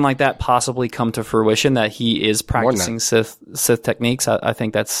something like that possibly come to fruition, that he is practicing Sith techniques, I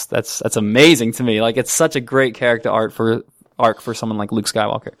think that's amazing to me. Like, it's such a great character arc for someone like Luke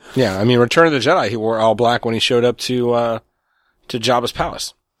Skywalker. Yeah, Return of the Jedi, he wore all black when he showed up to Jabba's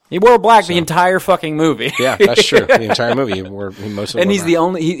palace. He wore black the entire fucking movie. Yeah, that's true. The entire movie, he mostly. And he's the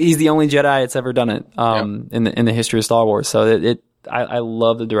only Jedi that's ever done it in the history of Star Wars. So I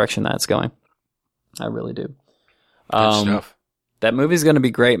love the direction that it's going. I really do. Good stuff. That movie's going to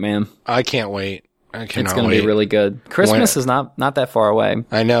be great, man. I can't wait. It's going to be really good. Christmas is not that far away.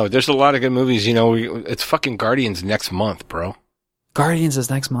 I know. There's a lot of good movies. It's fucking Guardians next month, bro. Guardians is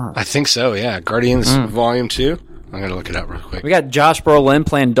next month. I think so, yeah. Guardians Volume 2. I'm going to look it up real quick. We got Josh Brolin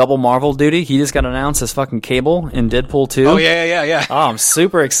playing double Marvel duty. He just got announced as fucking Cable in Deadpool 2. Oh, yeah. Oh, I'm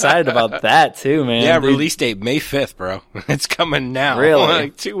super excited about that, too, man. Yeah, release date May 5th, bro. It's coming now. Really?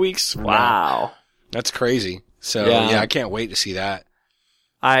 Like 2 weeks from now. That's crazy. So, yeah, I can't wait to see that.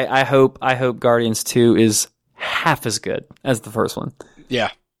 I hope Guardians 2 is half as good as the first one.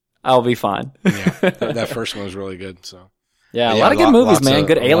 Yeah. I'll be fine. Yeah. That first one was really good, so. Yeah, a lot of good movies, man.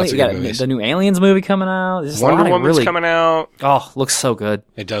 Good Alien. We got the new Aliens movie coming out. Wonder Woman's coming out. Oh, looks so good.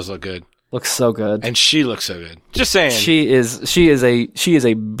 It does look good. Looks so good. And she looks so good. Just saying. She is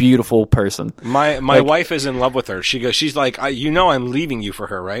a beautiful person. My wife is in love with her. She's like, I'm leaving you for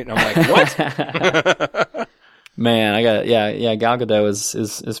her, right? And I'm like, what? Man, Gal Gadot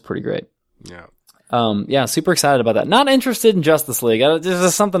is pretty great. Yeah. Super excited about that. Not interested in Justice League. There's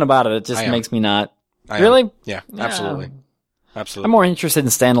just something about it. It just makes me not. Really? Yeah, absolutely. Absolutely. I'm more interested in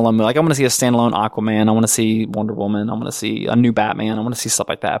standalone movies. Like, I want to see a standalone Aquaman. I want to see Wonder Woman. I want to see a new Batman. I want to see stuff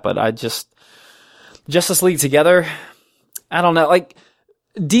like that. But Justice League together, I don't know. Like,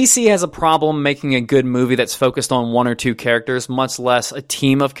 DC has a problem making a good movie that's focused on one or two characters, much less a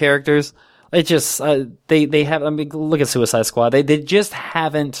team of characters. It just, they have, look at Suicide Squad. They just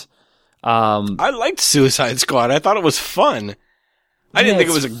haven't, I liked Suicide Squad. I thought it was fun. I didn't think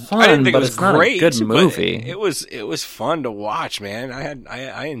it was great. Good movie. It was fun to watch, man.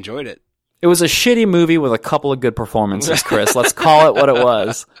 I enjoyed it. It was a shitty movie with a couple of good performances, Chris. Let's call it what it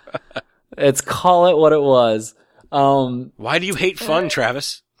was. Why do you hate fun,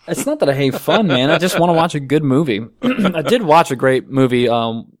 Travis? It's not that I hate fun, man. I just want to watch a good movie. I did watch a great movie.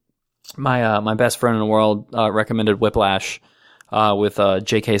 My best friend in the world recommended Whiplash with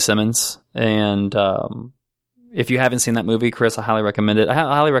J.K. Simmons. And if you haven't seen that movie, Chris, I highly recommend it. I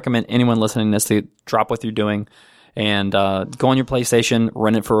highly recommend anyone listening to this to drop what you're doing and go on your PlayStation,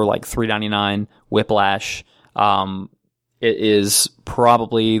 rent it for like $3.99. Whiplash. It is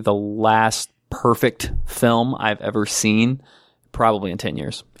probably the last perfect film I've ever seen, probably in 10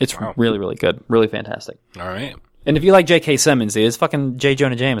 years. It's really, really good. Really fantastic. All right. And if you like J.K. Simmons, it's fucking J.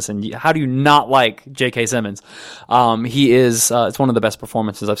 Jonah Jameson. How do you not like J.K. Simmons? He is, it's one of the best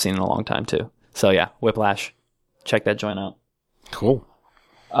performances I've seen in a long time, too. So yeah, Whiplash. Check that joint out. Cool.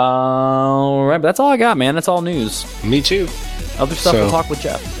 All right, but that's all I got, man. That's all news. Me too. Other stuff we'll talk with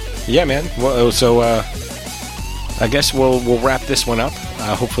Jeff. Yeah, man. Well, so I guess we'll wrap this one up.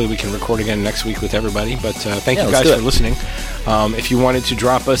 Hopefully we can record again next week with everybody. But thank you guys for listening. If you wanted to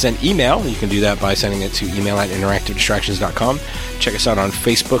drop us an email, you can do that by sending it to email@interactivedistractions.com. Check us out on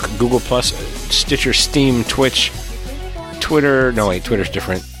Facebook, Google+, Stitcher, Steam, Twitch, Twitter. No, wait, Twitter's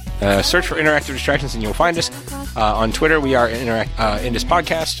different. Search for Interactive Distractions and you'll find us. On Twitter, we are Indus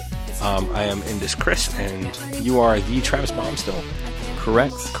Podcast. I am Indus Chris, and you are the Travis Baum still?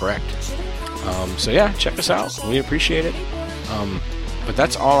 Correct. So yeah, check us out. We appreciate it. But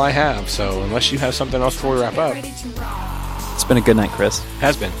that's all I have. So unless you have something else before we wrap up. It's been a good night, Chris.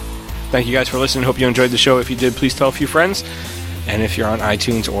 Has been. Thank you guys for listening. Hope you enjoyed the show. If you did, please tell a few friends. And if you're on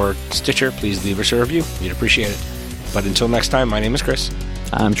iTunes or Stitcher, please leave us a review. We'd appreciate it. But until next time, my name is Chris.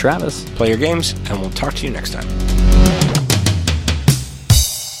 I'm Travis. Play your games, and we'll talk to you next time.